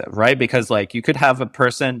massive, right? Because like you could have a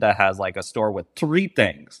person that has like a store with 3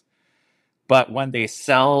 things, but when they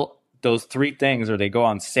sell those 3 things or they go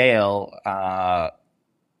on sale,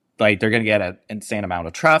 like they're going to get an insane amount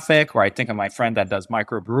of traffic. Or I think of my friend that does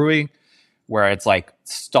microbrewing, where it's like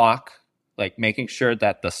stock, like making sure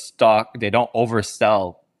that the stock, they don't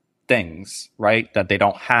oversell things, right, that they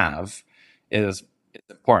don't have is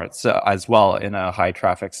important. So as well in a high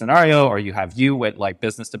traffic scenario, or you have you with like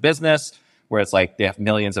business to business, where it's like they have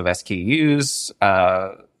millions of SKUs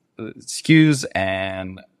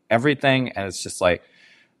and everything. And it's just like,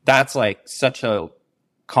 that's like such a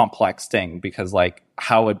complex thing, because like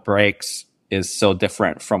how it breaks is so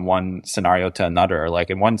different from one scenario to another. Like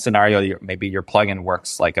in one scenario, maybe your plugin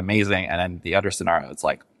works like amazing, and then the other scenario, it's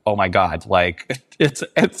like, oh my god, like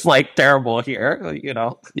it's like terrible here, you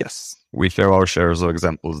know? Yes, we have our shares of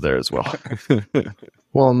examples there as well.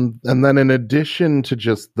 Well, and then in addition to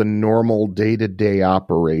just the normal day-to-day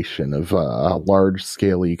operation of a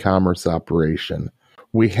large-scale e-commerce operation,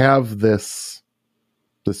 we have this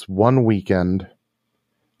one weekend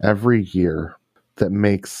every year that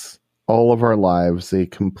makes all of our lives a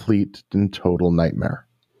complete and total nightmare.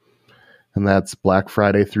 And that's Black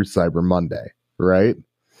Friday through Cyber Monday, right?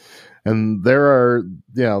 And there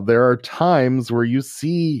are times where you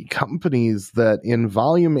see companies that in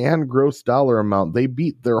volume and gross dollar amount, they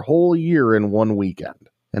beat their whole year in one weekend.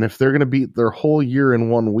 And if they're going to beat their whole year in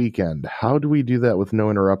one weekend, how do we do that with no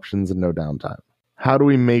interruptions and no downtime? How do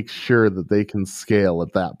we make sure that they can scale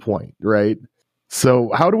at that point, right?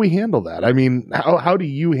 So how do we handle that? I mean, how do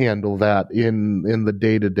you handle that in the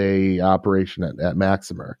day-to-day operation at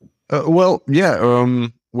Maksimer?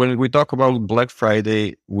 When we talk about Black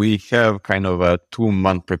Friday, we have kind of a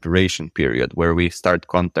 2-month preparation period where we start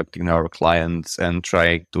contacting our clients and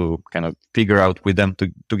try to kind of figure out with them,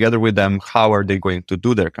 together with them, how are they going to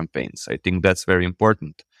do their campaigns. I think that's very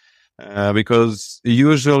important. Because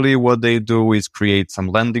usually what they do is create some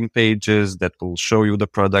landing pages that will show you the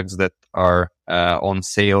products that are on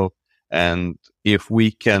sale. And if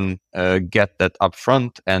we can get that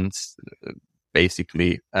upfront and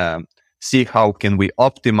basically see how can we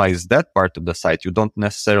optimize that part of the site. You don't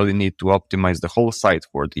necessarily need to optimize the whole site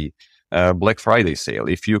for the Black Friday sale.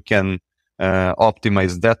 If you can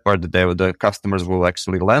optimize that part that the customers will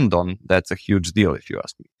actually land on, that's a huge deal if you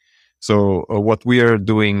ask me. So what we are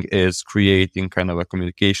doing is creating kind of a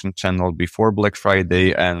communication channel before Black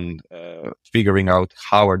Friday and figuring out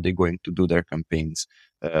how are they going to do their campaigns,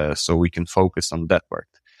 so we can focus on that part.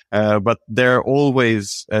 But there are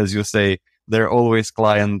always, as you say, there are always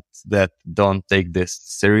clients that don't take this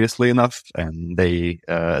seriously enough, and they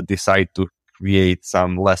decide to create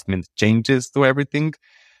some last minute changes to everything.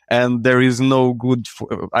 And there is no good,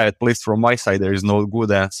 at least from my side, there is no good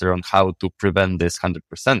answer on how to prevent this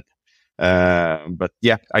 100%. But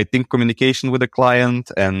yeah, I think communication with the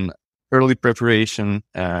client and early preparation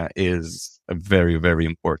is very, very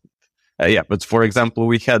important. But for example,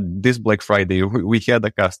 we had this Black Friday, we had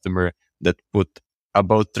a customer that put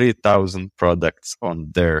about 3,000 products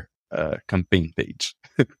on their campaign page.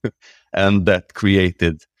 And that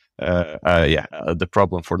created the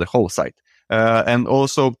problem for the whole site. And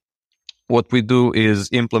also, what we do is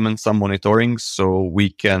implement some monitoring so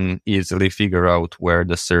we can easily figure out where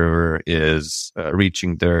the server is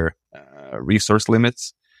reaching their resource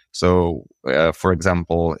limits. So, for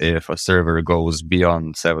example, if a server goes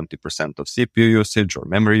beyond 70% of CPU usage or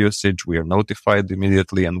memory usage, we are notified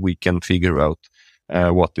immediately and we can figure out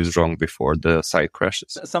what is wrong before the site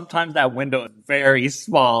crashes. Sometimes that window is very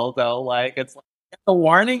small, though. Like it's like a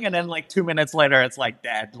warning, and then like 2 minutes later, it's like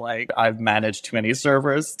dead. Like I've managed too many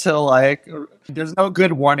servers to like. There's no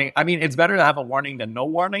good warning. I mean, it's better to have a warning than no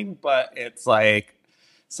warning, but it's like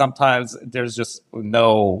sometimes there's just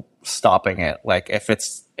no stopping it. Like if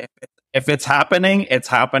it's happening, it's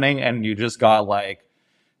happening, and you just got like.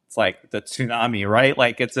 It's like the tsunami, right?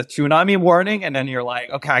 Like it's a tsunami warning, and then you're like,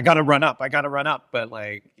 okay, I gotta run up, but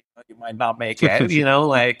like you might not make it,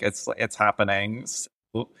 like it's happening. It's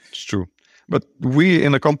true. But we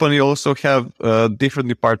in the company also have different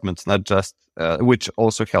departments, not just which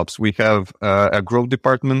also helps. We have a growth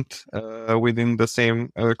department within the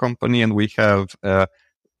same company, and we have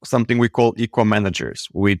something we call eco managers,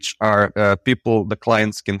 which are people the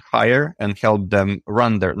clients can hire and help them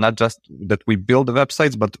run their, not just that we build the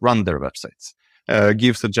websites, but run their websites,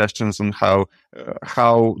 give suggestions on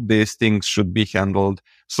how these things should be handled.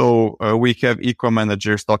 So we have eco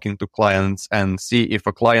managers talking to clients and see if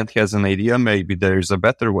a client has an idea, maybe there is a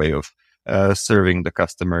better way of serving the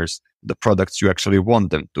customers the products you actually want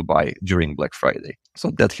them to buy during Black Friday. So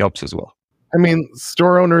that helps as well. I mean,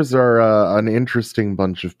 store owners are an interesting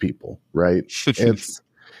bunch of people, right?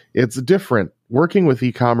 It's different. Working with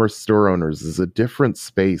e-commerce store owners is a different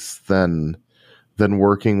space than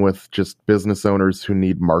working with just business owners who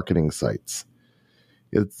need marketing sites.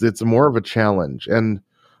 It's more of a challenge, and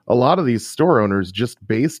a lot of these store owners, just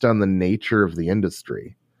based on the nature of the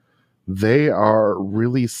industry, they are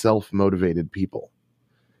really self-motivated people,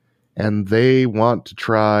 and they want to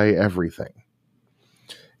try everything.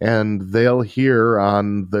 And they'll hear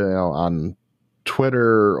on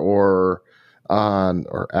Twitter or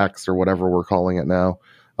X or whatever we're calling it now,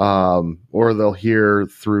 or they'll hear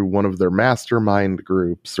through one of their mastermind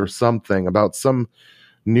groups or something about some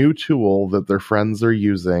new tool that their friends are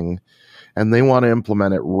using, and they want to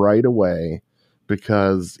implement it right away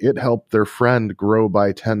because it helped their friend grow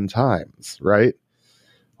by 10 times, right?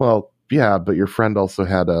 Well, yeah, but your friend also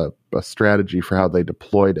had a strategy for how they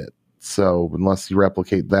deployed it. So unless you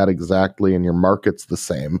replicate that exactly and your market's the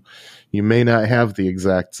same, you may not have the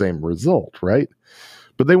exact same result, right?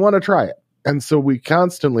 But they want to try it. And so we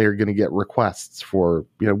constantly are going to get requests for,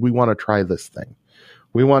 we want to try this thing.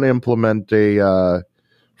 We want to implement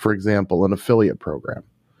for example, an affiliate program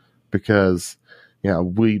because,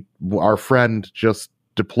 our friend just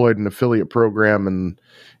deployed an affiliate program and,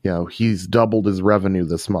 he's doubled his revenue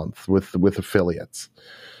this month with affiliates.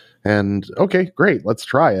 And okay, great. Let's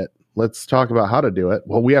try it. Let's talk about how to do it.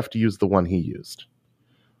 Well, we have to use the one he used.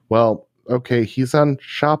 Well, okay, he's on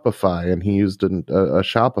Shopify and he used a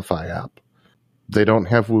Shopify app. They don't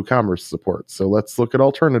have WooCommerce support. So let's look at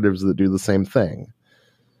alternatives that do the same thing.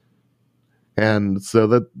 And so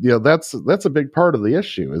that's a big part of the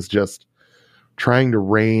issue, is just trying to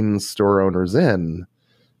rein store owners in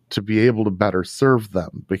to be able to better serve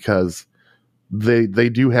them, because they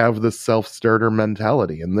do have this self-starter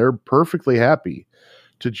mentality and they're perfectly happy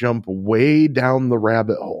to jump way down the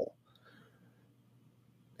rabbit hole.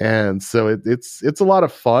 And so it's a lot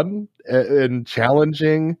of fun and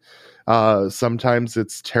challenging. Sometimes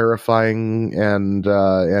it's terrifying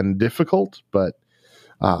and difficult, but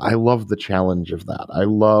I love the challenge of that. I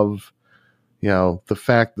love, the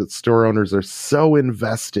fact that store owners are so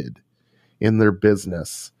invested in their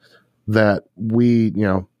business that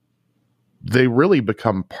they really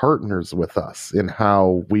become partners with us in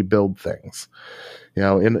how we build things.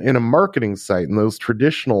 In a marketing site, in those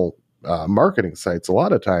traditional marketing sites, a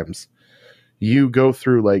lot of times you go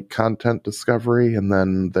through like content discovery and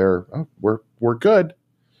then we're good.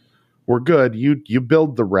 We're good. You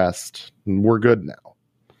build the rest and we're good now.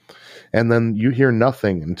 And then you hear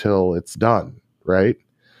nothing until it's done, right?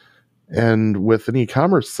 And with an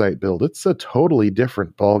e-commerce site build, it's a totally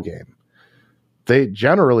different ballgame. They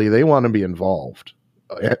want to be involved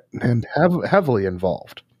and heavily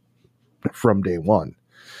involved from day one.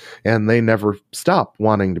 And they never stop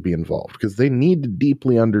wanting to be involved because they need to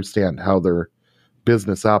deeply understand how their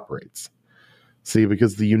business operates. See,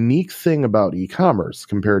 because the unique thing about e-commerce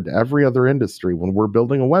compared to every other industry when we're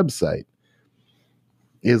building a website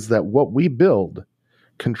is that what we build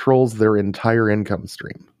controls their entire income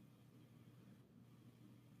stream.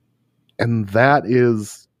 And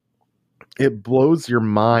it blows your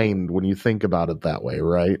mind when you think about it that way,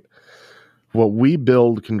 right? What we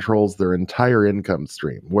build controls their entire income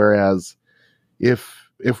stream. Whereas if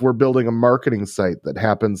we're building a marketing site that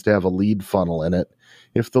happens to have a lead funnel in it,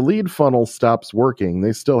 if the lead funnel stops working,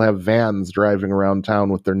 they still have vans driving around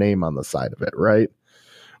town with their name on the side of it, right?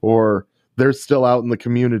 Or they're still out in the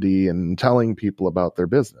community and telling people about their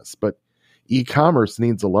business. But e-commerce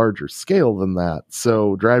needs a larger scale than that.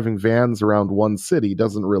 So driving vans around one city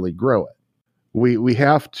doesn't really grow it. We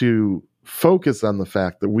have to focus on the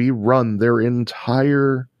fact that we run their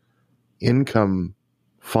entire income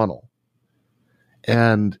funnel.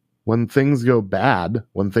 And when things go bad,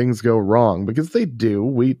 when things go wrong, because they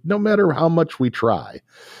do, no matter how much we try,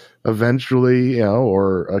 eventually,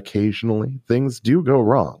 or occasionally, things do go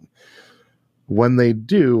wrong. When they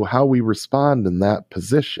do, how we respond in that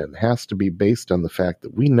position has to be based on the fact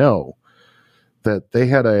that we know that they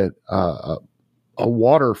had a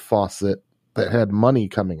water faucet that had money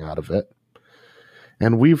coming out of it,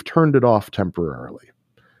 and we've turned it off temporarily.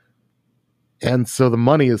 And so the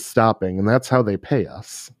money is stopping, and that's how they pay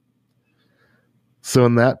us. So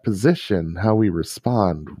in that position, how we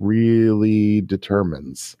respond really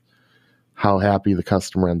determines how happy the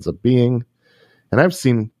customer ends up being. And I've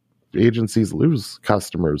seen agencies lose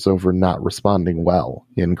customers over not responding well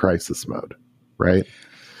in crisis mode, right?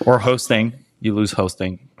 Or hosting. You lose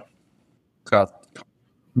hosting.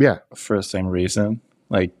 Yeah. For the same reason.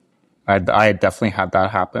 Like, I definitely had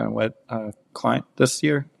that happen with a client this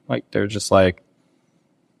year. Like, they're just like,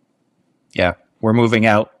 yeah, we're moving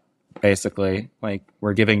out. basically. Like,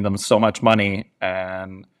 we're giving them so much money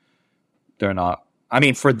and they're not. I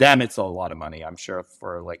mean, for them, it's a lot of money. I'm sure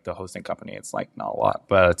for like the hosting company, it's like not a lot,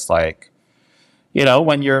 but it's like,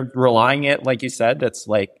 when you're relying it, like you said, it's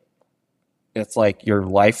like your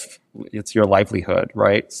life, it's your livelihood,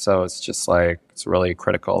 right? So it's just like, it's really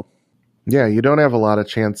critical. Yeah, you don't have a lot of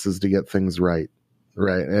chances to get things right,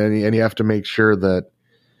 and you have to make sure that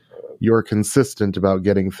you're consistent about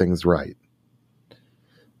getting things right.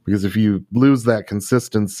 Because if you lose that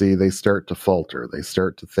consistency, they start to falter. They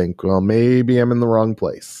start to think, well, maybe I'm in the wrong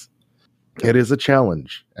place. It is a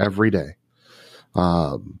challenge every day.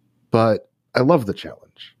 But I love the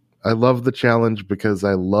challenge. I love the challenge because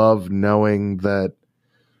I love knowing that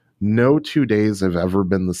no 2 days have ever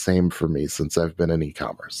been the same for me since I've been in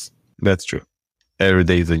e-commerce. That's true. Every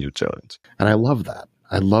day is a new challenge. And I love that.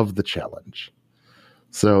 I love the challenge.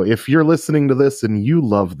 So if you're listening to this and you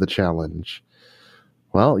love the challenge,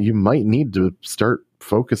 well, you might need to start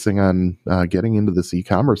focusing on getting into this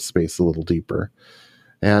e-commerce space a little deeper.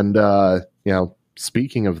 And,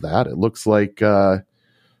 speaking of that, it looks like,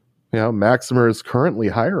 Maksimer is currently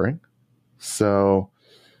hiring. So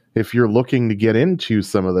if you're looking to get into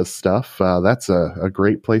some of this stuff, that's a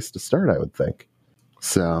great place to start, I would think.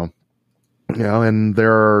 So, and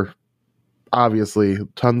there are obviously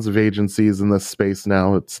tons of agencies in this space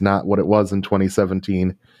now. It's not what it was in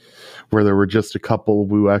 2017, where there were just a couple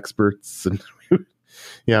Woo experts, and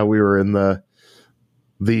we were in the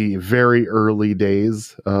very early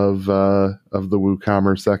days of the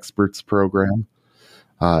WooCommerce Experts program.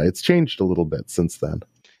 It's changed a little bit since then.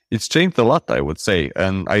 It's changed a lot, I would say.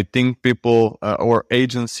 And I think people or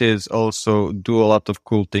agencies also do a lot of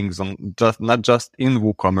cool things not just in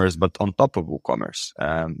WooCommerce, but on top of WooCommerce.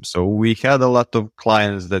 So we had a lot of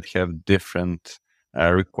clients that have different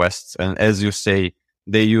requests. And as you say,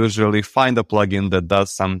 they usually find a plugin that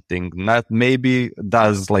does something, not maybe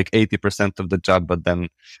does like 80% of the job, but then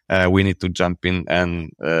we need to jump in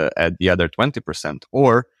and add the other 20%.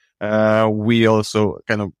 Or we also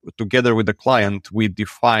kind of together with the client, we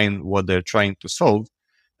define what they're trying to solve,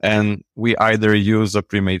 and we either use a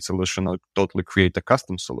pre-made solution or totally create a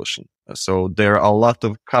custom solution. So there are a lot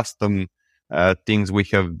of custom things we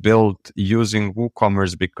have built using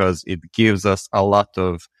WooCommerce because it gives us a lot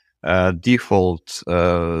of default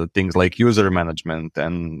things like user management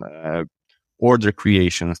and order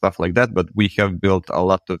creation and stuff like that. But we have built a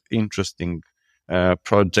lot of interesting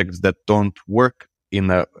projects that don't work in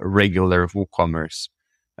a regular WooCommerce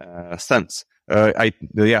sense.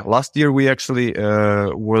 Last year we actually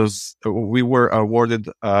we were awarded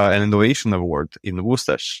an innovation award in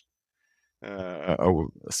WooSesh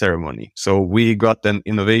ceremony. So we got an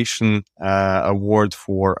innovation award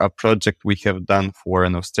for a project we have done for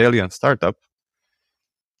an Australian startup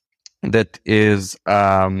that is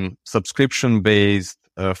subscription-based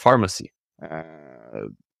pharmacy.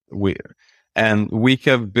 We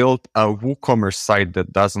have built a WooCommerce site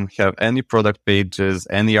that doesn't have any product pages,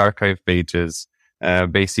 any archive pages.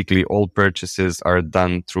 Basically, all purchases are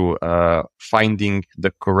done through finding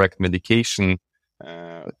the correct medication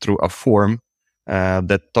through a form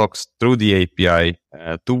that talks through the API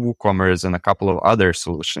to WooCommerce and a couple of other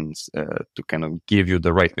solutions to kind of give you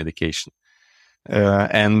the right medication.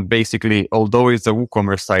 And basically, although it's a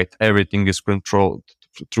WooCommerce site, everything is controlled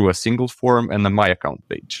through a single form and a My Account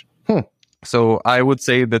page. So I would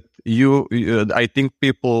say that I think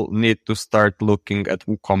people need to start looking at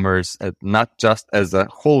WooCommerce not just as a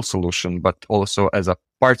whole solution, but also as a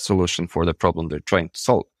part solution for the problem they're trying to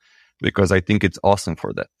solve, because I think it's awesome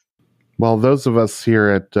for that. Well, those of us here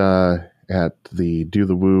at the Do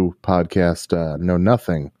the Woo podcast know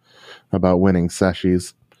nothing about winning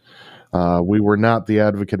sessions. We were not the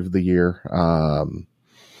advocate of the year.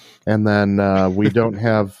 And then we don't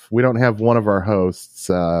have one of our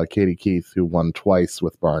hosts, Katie Keith, who won twice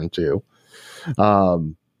with Barn 2.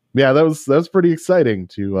 That was pretty exciting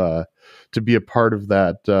to be a part of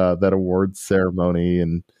that awards ceremony,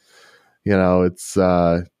 and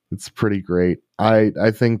it's pretty great.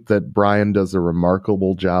 I think that Brian does a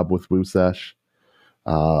remarkable job with WooSesh.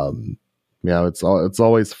 It's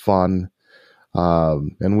always fun,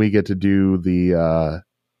 and we get to do the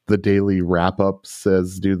daily wrap-ups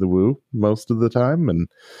as Do the Woo most of the time, and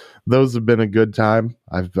those have been a good time.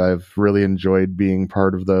 I've really enjoyed being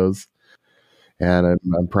part of those, and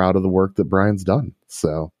I'm proud of the work that Brian's done.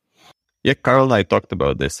 So, yeah, Carl and I talked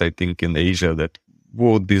about this. I think in Asia that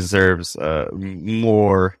Woo deserves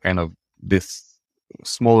more kind of this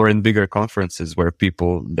smaller and bigger conferences where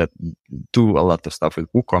people that do a lot of stuff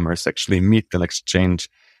with WooCommerce actually meet and exchange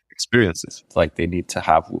experiences. It's like they need to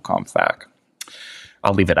have WooComFac.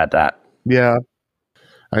 I'll leave it at that. Yeah.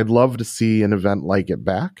 I'd love to see an event like it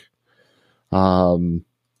back. But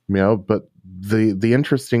the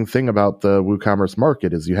interesting thing about the WooCommerce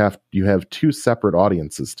market is you have two separate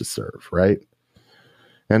audiences to serve, right?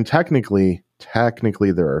 And technically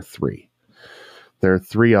there are three. There are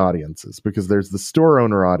three audiences, because there's the store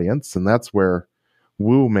owner audience, and that's where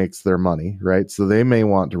Woo makes their money, right? So they may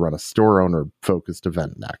want to run a store owner focused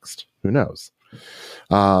event next. Who knows?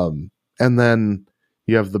 And then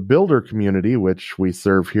you have the builder community, which we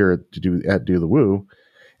serve here at Do the Woo,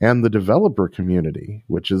 and the developer community,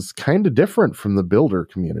 which is kind of different from the builder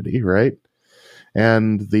community, right?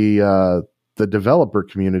 And the developer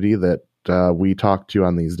community that we talk to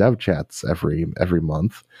on these dev chats every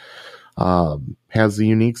month has a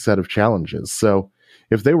unique set of challenges. So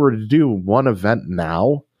if they were to do one event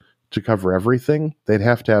now to cover everything, they'd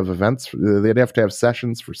have to have events. They'd have to have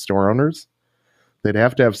sessions for store owners. They'd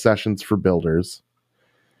have to have sessions for builders,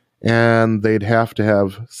 and they'd have to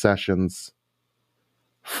have sessions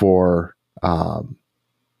for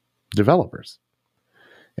developers.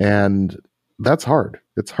 And that's hard.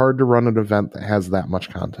 It's hard to run an event that has that much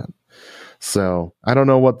content. So I don't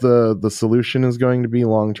know what the solution is going to be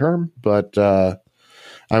long term, but I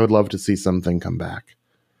would love to see something come back.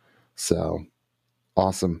 So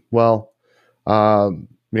awesome. Well,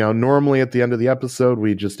 normally at the end of the episode,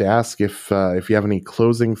 we just ask if you have any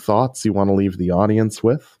closing thoughts you want to leave the audience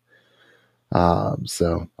with.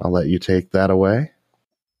 So I'll let you take that away.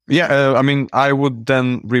 Yeah, I would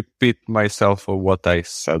then repeat myself of what I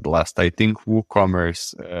said last. I think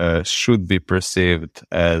WooCommerce should be perceived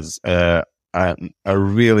as a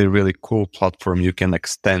really, really cool platform you can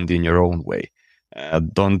extend in your own way.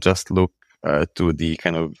 Don't just look to the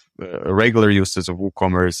kind of regular uses of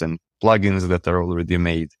WooCommerce and plugins that are already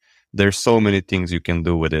made. There's so many things you can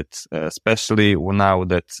do with it, especially now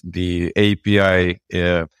that the API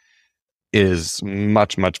is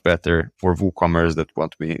much, much better for WooCommerce than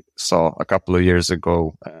what we saw a couple of years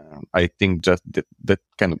ago. I think just the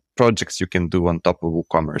kind of projects you can do on top of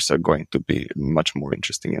WooCommerce are going to be much more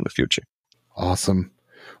interesting in the future. Awesome.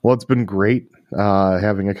 Well, it's been great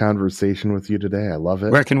having a conversation with you today. I love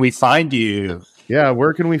it. Where can we find you? Yeah,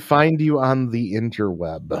 where can we find you on the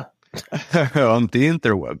interweb? On the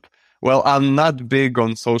interweb. Well, I'm not big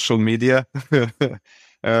on social media.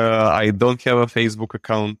 I don't have a Facebook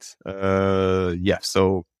account.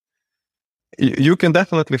 So you can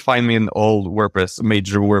definitely find me in all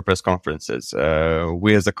major WordPress conferences.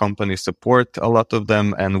 We as a company support a lot of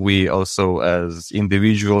them, and we also as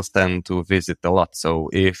individuals tend to visit a lot. So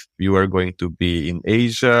if you are going to be in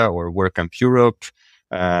Asia or WordCamp Europe,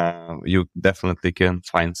 you definitely can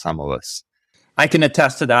find some of us. I can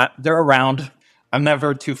attest to that. They're around. I'm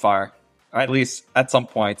never too far. At least at some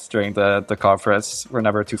points during the conference, we're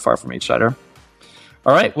never too far from each other.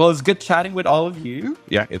 All right. Well, it's good chatting with all of you.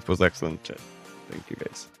 Yeah, it was excellent chat. Thank you,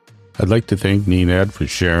 guys. I'd like to thank Nenad for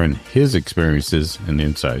sharing his experiences and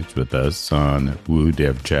insights with us on Woo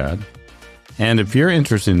Dev Chat. And if you're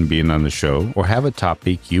interested in being on the show or have a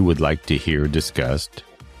topic you would like to hear discussed,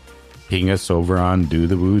 ping us over on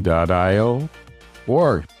dothewoo.io,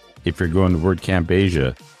 or if you're going to WordCamp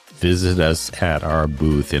Asia, visit us at our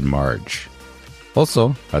booth in March.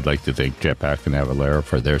 Also, I'd like to thank Jetpack and Avalara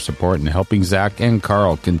for their support in helping Zach and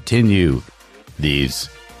Carl continue these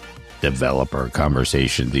developer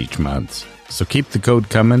conversations each month. So keep the code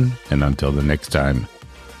coming, and until the next time,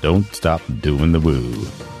 don't stop doing the woo.